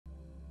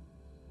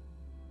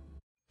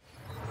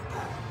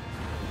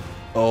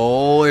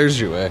Oh, there's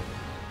Jue.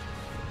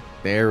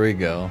 There we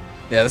go.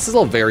 Yeah, this is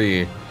a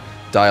very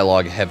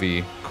dialogue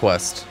heavy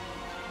quest.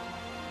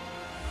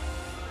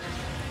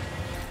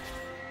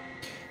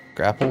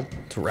 Grapple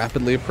to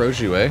rapidly approach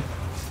Jue.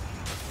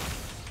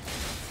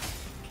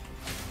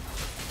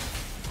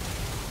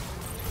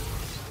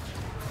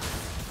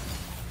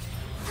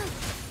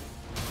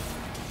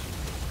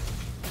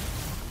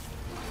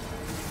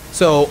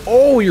 So,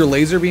 oh, your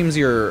laser beams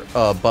your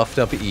buffed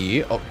up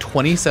E. Oh,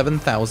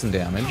 27,000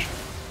 damage.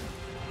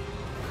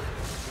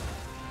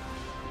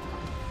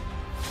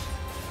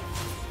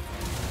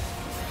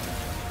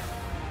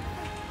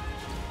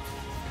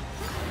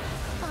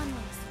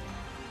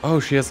 Oh,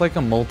 she has like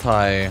a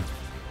multi...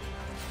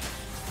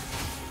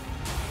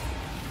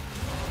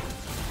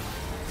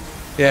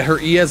 Yeah, her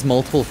E has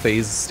multiple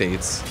phase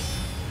states.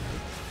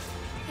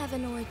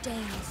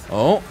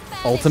 Oh,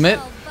 ultimate.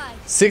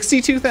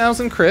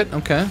 62,000 crit,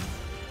 okay.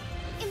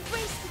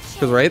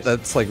 Because, right,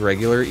 that's like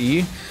regular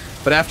E.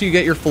 But after you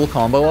get your full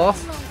combo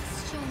off,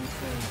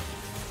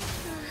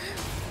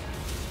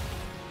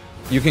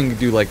 you can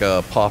do like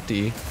a popped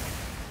E.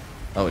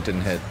 Oh, it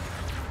didn't hit.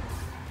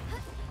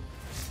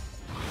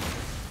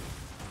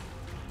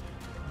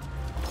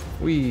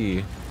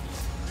 Wee.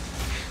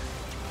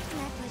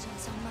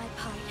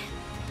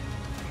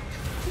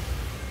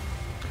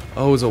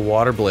 Oh, it's a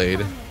water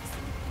blade.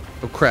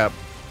 Oh crap.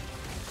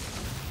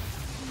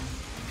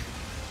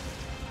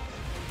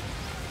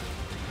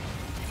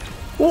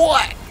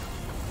 What?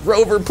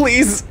 Rover,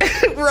 please.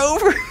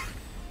 Rover.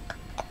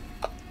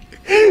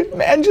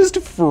 Man just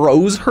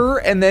froze her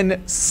and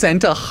then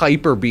sent a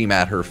hyper beam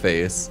at her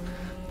face.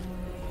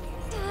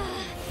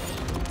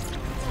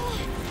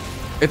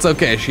 It's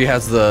okay. She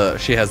has the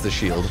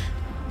shield.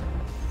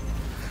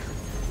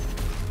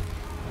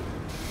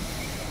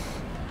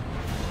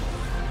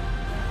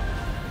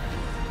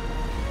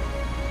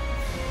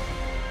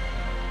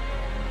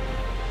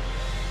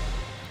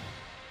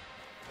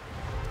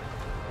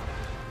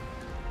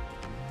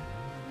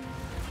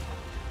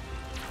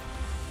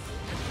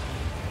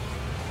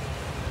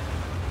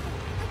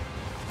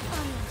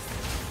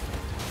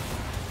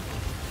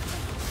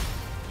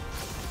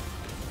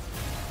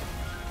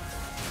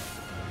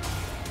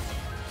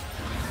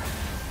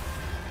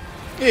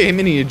 Hey,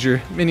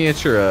 miniature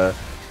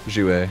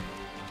Jue.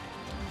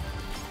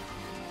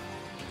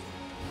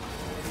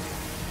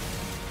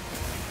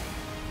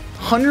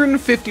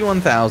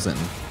 $151,000.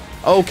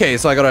 Okay,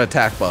 so I got an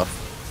attack buff.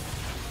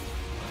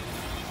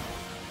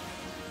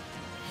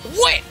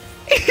 What?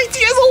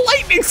 He has a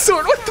lightning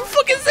sword. What the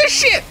fuck is this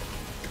shit?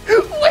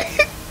 What?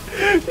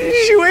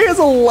 Jue has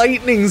a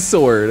lightning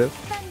sword.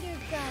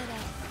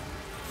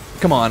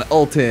 Come on,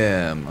 ult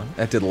him.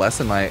 That did less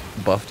than my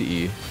buffed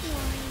E.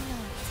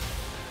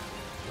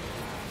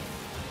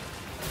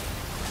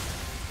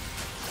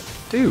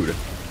 Dude,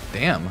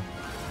 damn.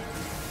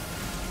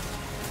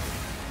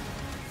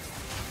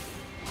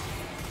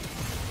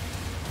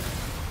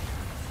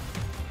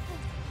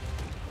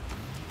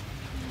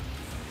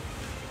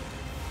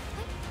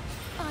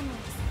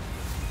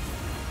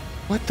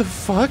 What the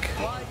fuck?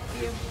 Quite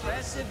the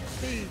impressive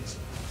feat,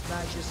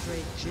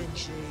 Magistrate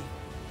Jinshi.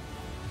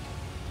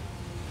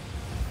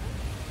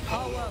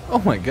 However, Oh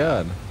my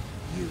god.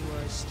 you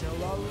are still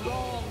a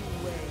long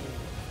way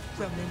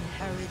from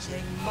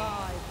inheriting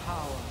my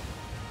power.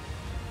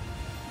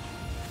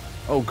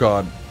 Oh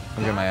god.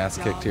 I'm getting my ass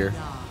kicked here.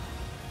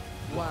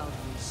 While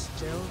you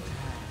still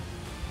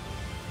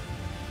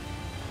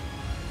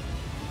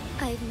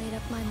can. I've made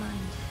up my mind,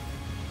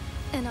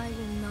 and I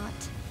will not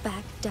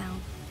back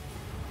down.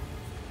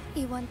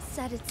 You once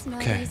said it's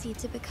not easy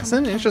to become. It's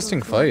an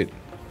interesting fight.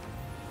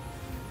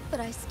 But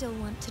I still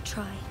want to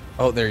try.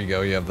 Oh, there you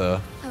go. You have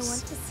the. I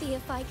want to see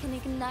if I can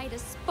ignite a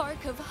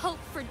spark of hope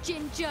for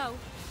Jinzhou.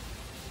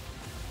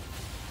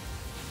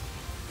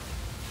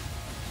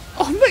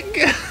 Oh my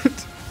god.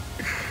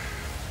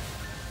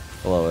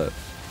 I love it.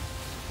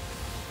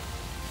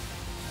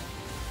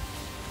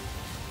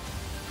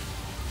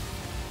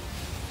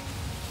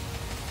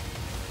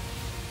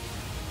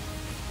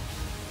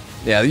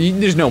 Yeah,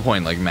 there's no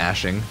point like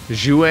mashing.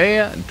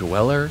 Jue,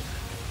 Dweller,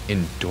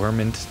 in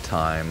Dormant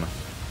Time.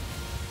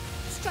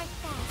 Strike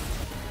fast.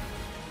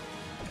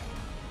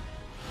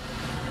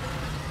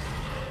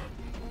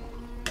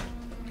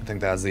 I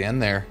think that's the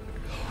end there.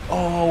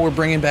 Oh, we're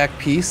bringing back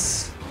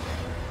peace.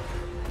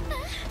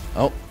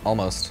 Oh,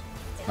 almost.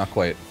 Not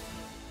quite.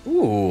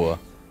 Ooh.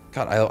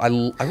 God,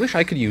 I wish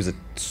I could use a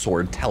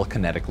sword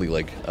telekinetically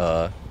like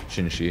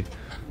Jinshi.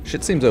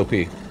 Shit seems OP.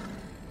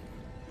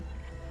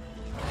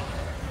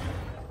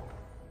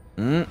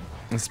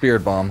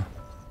 Spirit Bomb.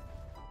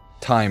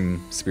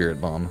 Time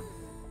Spirit Bomb.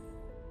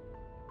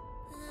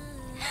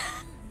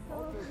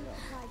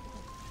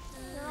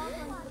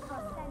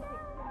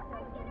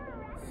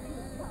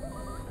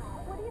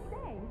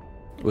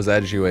 Was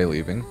that Jue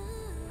leaving?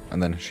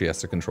 And then she has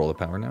to control the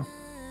power now?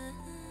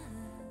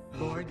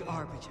 Lord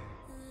Arbiter.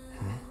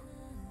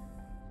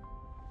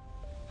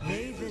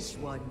 May this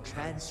one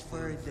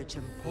transfer the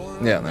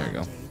temporal Yeah, there you go.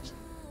 mandate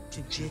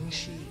to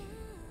Jinshi.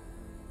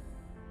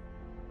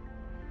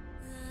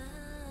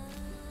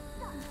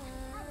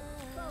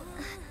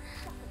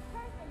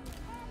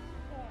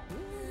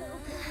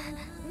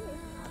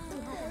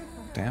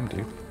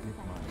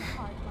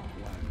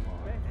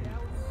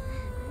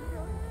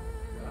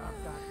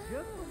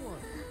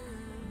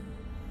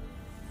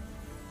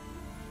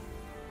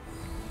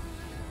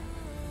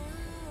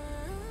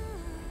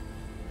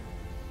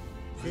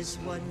 This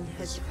one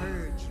has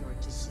heard your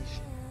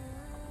decision.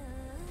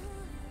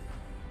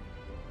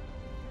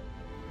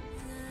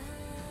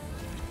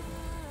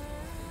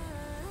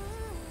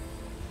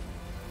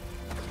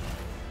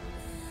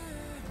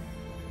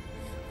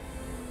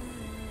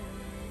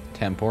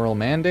 Temporal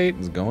mandate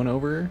is going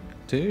over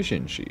to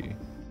Shinshi.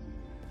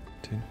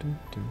 Dun, dun,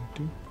 dun,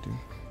 dun, dun.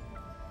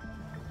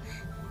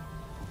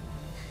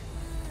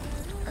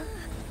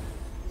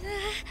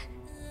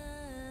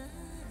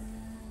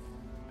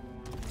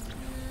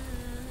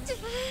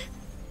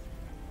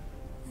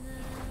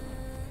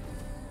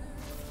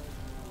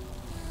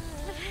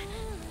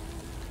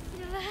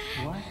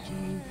 What do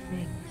you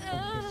think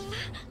of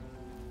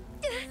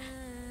this?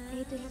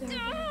 They deserve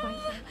a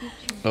brighter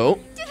future. Oh,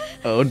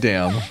 oh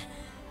damn.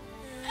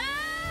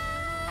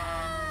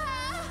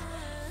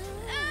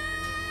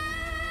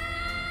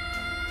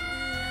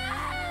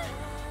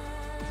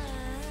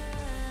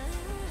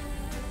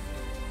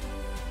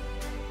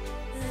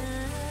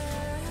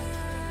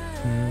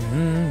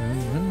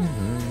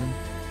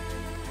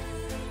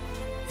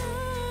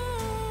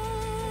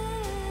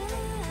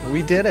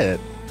 We did it.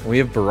 We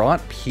have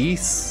brought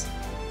peace.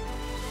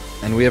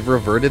 And we have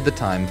reverted the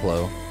time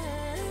flow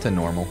to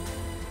normal.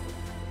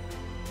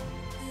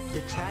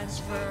 The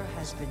transfer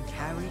has been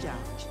carried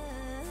out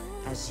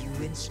as you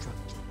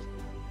instructed.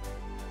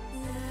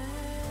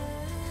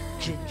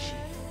 Jinshi,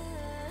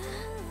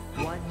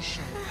 one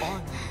shall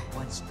honor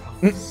one's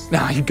promise.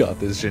 Nah, you got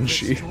this,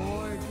 Jinshi.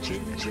 Restore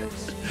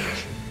Jinjo's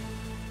future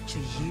to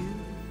you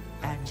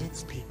and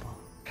its people.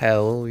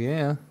 Hell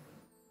yeah.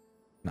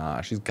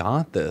 Nah, she's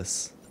got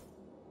this.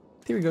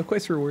 Here we go,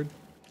 quest reward.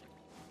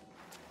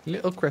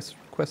 Little quest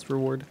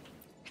reward.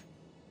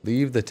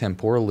 Leave the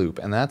temporal loop,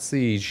 and that's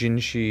the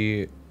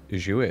Sentinel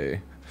Jue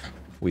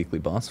weekly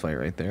boss fight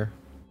right there.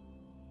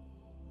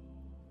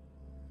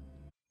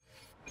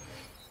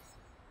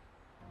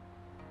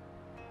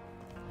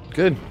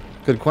 Good.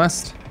 Good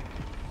quest.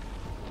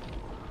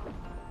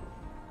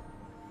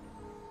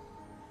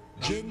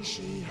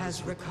 Jinshi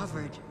has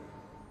recovered.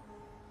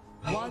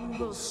 One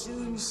will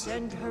soon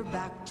send her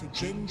back to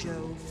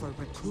Jinjo for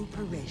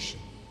recuperation.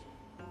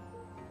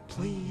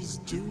 Please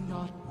do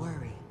not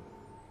worry.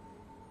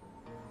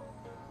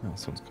 No,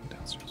 someone's coming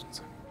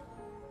downstairs.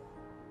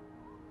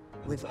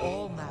 With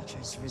all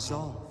matters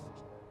resolved,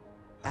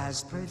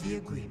 as per the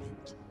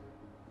agreement,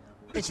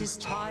 it is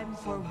time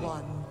for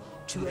one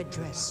to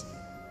address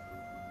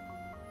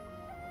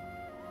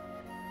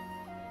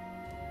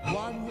you.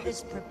 One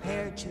is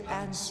prepared to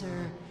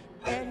answer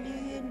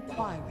any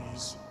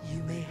inquiries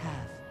you may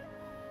have.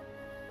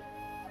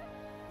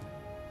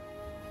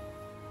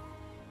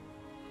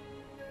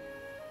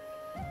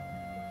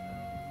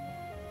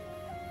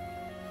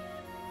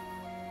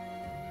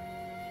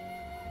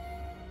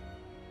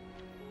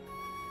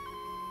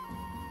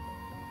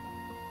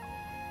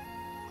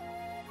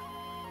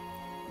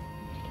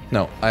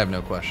 No, I have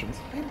no questions.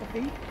 Hi,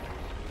 buddy.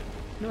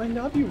 No, I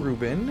love you,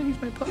 Ruben.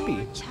 He's my puppy.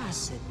 Your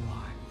tacit mark.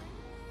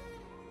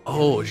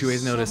 Oh, she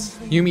always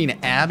noticed. You mean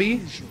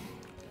Abby?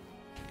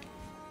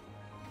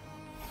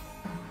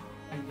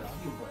 I love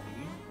you,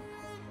 buddy.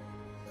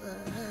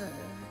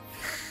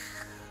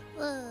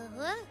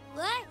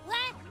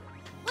 What?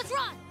 What's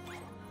wrong?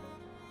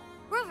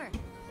 Rover,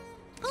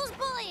 who's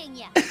bullying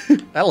you?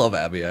 I love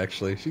Abby,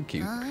 actually. She's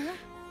cute.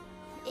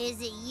 Is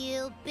it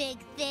you, big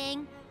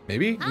thing?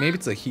 Maybe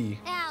it's a he.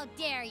 How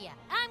dare you?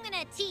 I'm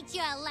gonna teach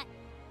you a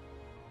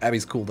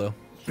Abby's cool, though.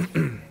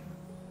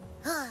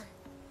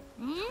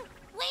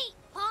 Wait,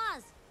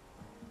 pause.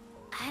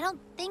 I don't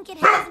think it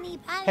has any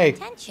bad Hey.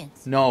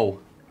 intentions.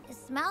 No. It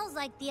smells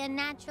like the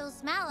unnatural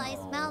smell I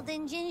smelled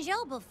in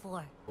Jinzhou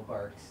before.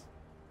 Barks.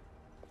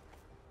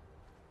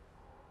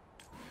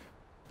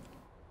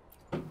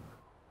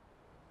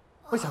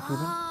 What's up,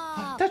 Ruben?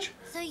 Oh, Touch.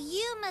 so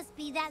you must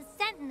be that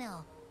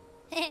sentinel.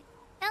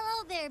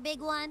 Hello there,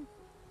 big one.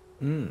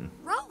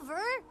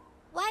 Rover,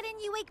 why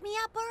didn't you wake me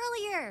up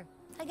earlier?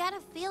 I got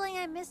a feeling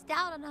I missed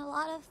out on a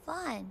lot of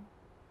fun.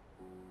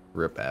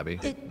 Rip Abby.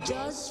 It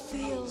does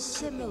feel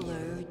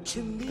similar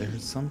to me.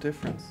 There's some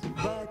difference.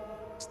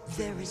 But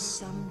there is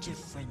some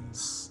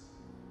difference.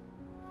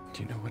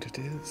 Do you know what it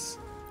is?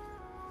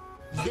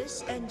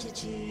 This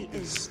entity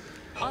is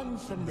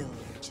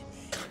unfamiliar to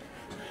me.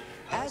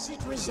 As it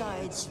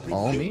resides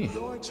All within me.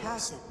 your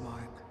tacit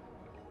mark,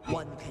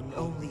 one can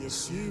only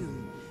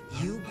assume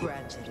you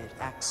granted it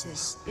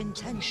access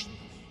intentionally.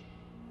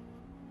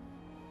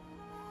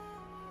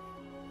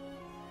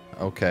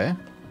 Okay.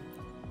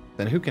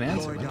 Then who can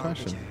answer Lord my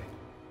question?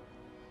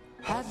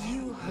 Arbiter, have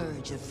you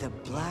heard of the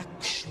Black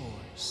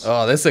Shores?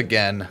 Oh, this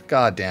again.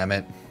 God damn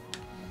it.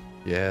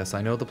 Yes,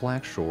 I know the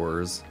Black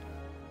Shores.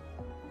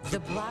 The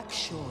Black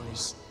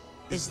Shores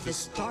is the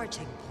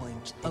starting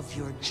point of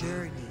your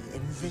journey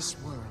in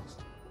this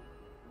world.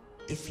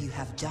 If you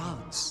have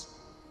doubts,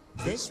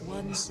 this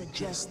one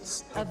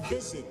suggests a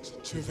visit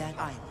to that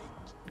island.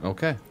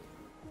 Okay.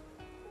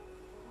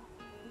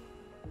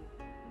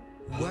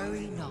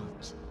 Worry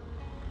not.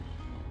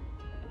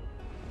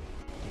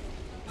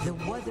 The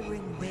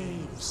Wuthering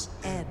waves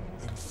ebb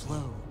and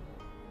flow.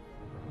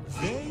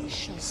 They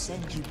shall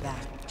send you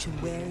back to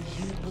where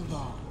you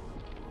belong.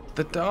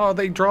 Oh,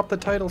 they dropped the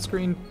title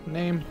screen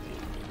name.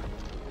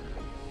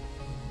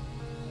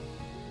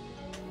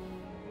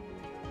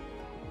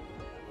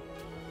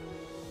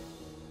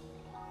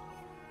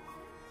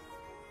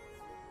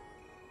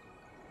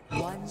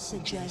 One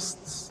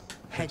suggests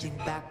heading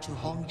back to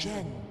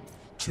Hongzhen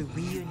to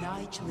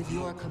reunite with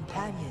your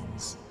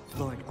companions,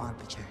 Lord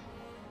Arbiter.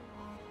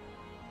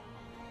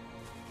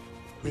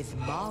 With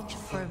Mount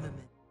Firmament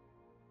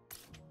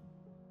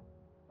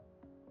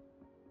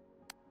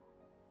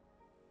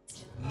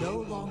no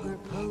longer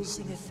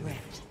posing a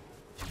threat.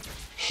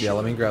 Yeah,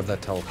 let me grab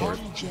that teleport.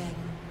 Hongzhen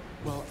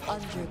will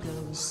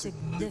undergo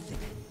significant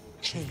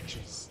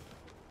changes.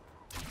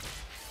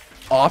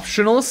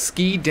 Optional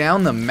ski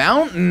down the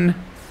mountain.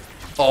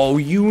 Oh,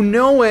 you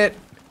know it.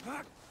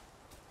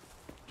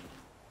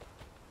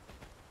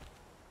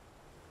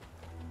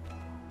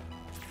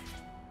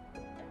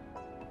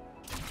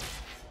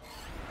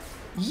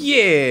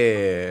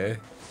 Yeah.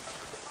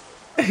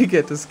 I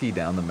get to ski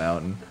down the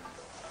mountain.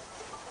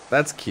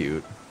 That's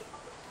cute.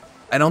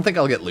 I don't think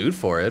I'll get loot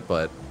for it,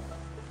 but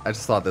I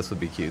just thought this would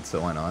be cute,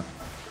 so why not?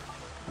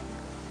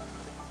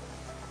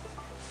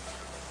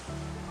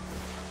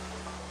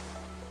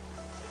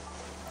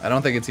 I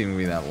don't think it's even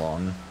gonna be that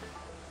long.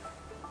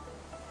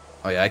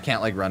 Oh yeah, I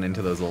can't like run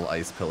into those little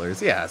ice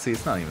pillars. Yeah, see,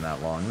 it's not even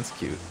that long. It's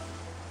cute.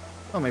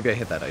 Oh, maybe I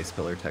hit that ice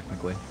pillar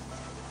technically.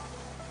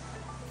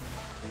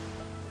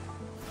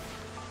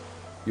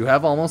 You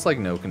have almost like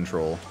no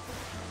control.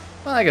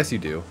 Well, I guess you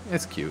do.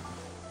 It's cute.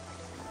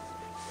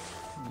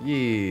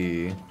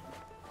 Yeah.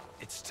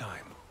 It's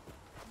time.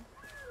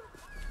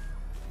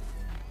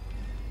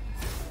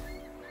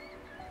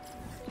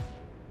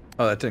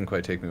 Oh, that didn't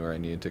quite take me where I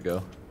needed to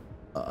go.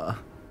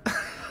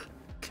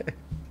 Okay.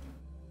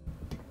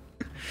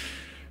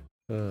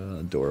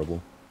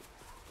 Adorable.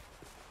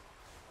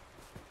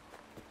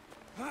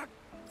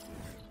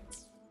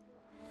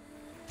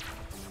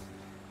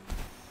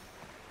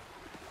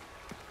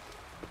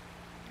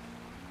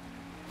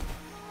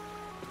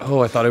 Oh,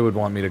 I thought it would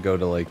want me to go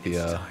to like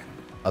the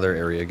other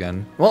area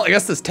again. Well, I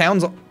guess this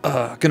town's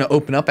gonna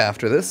open up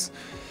after this.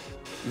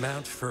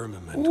 Mount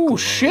Firmament Ooh, glowed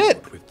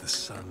shit! with the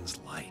sun's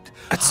light.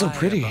 That's so high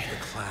pretty. above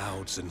the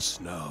clouds and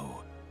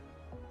snow.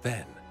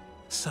 Then,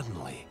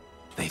 suddenly,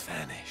 they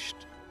vanished,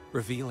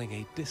 revealing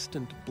a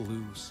distant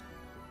blues.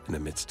 And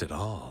amidst it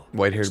all,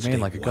 White-haired man stayed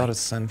like a white, goddess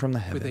sent from the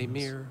heavens. with a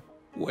mere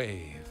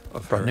wave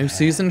of For a her new hand.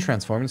 season,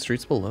 transforming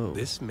streets below.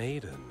 This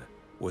maiden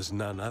was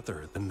none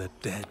other than the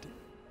dead.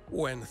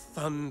 When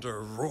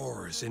thunder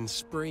roars in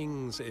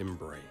spring's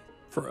embrace,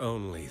 for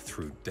only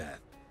through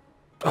death.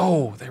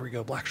 Oh, there we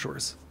go, Black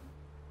Shores.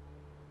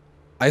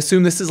 I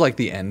assume this is like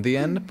the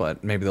end,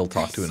 but maybe they'll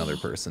talk to another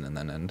person and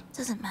then end.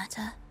 Doesn't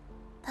matter.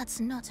 That's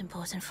not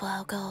important for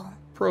our goal.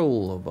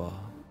 Prolova.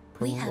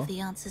 We have the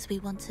answers we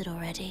wanted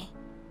already.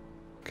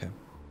 Okay.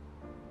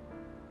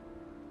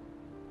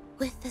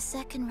 With the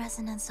second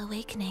resonance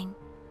awakening,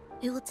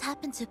 we will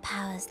tap into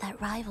powers that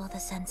rival the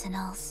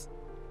Sentinels.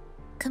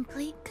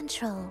 Complete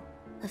control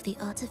of the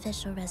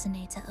artificial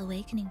resonator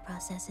awakening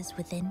process is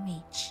within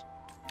reach.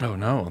 Oh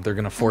no, they're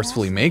gonna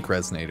forcefully make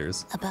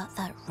resonators. About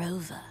that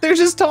rover. They're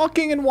just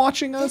talking and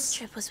watching This us.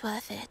 trip was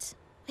worth it.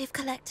 We've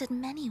collected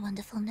many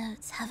wonderful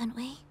notes, haven't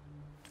we?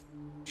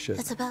 Shit.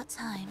 It's about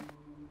time.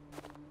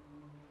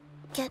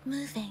 Get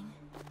moving.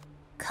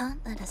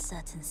 Can't let a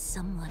certain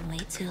someone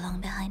wait too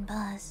long behind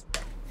bars.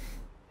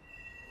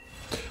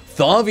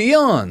 Thaw of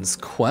Eons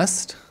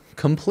quest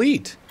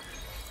complete.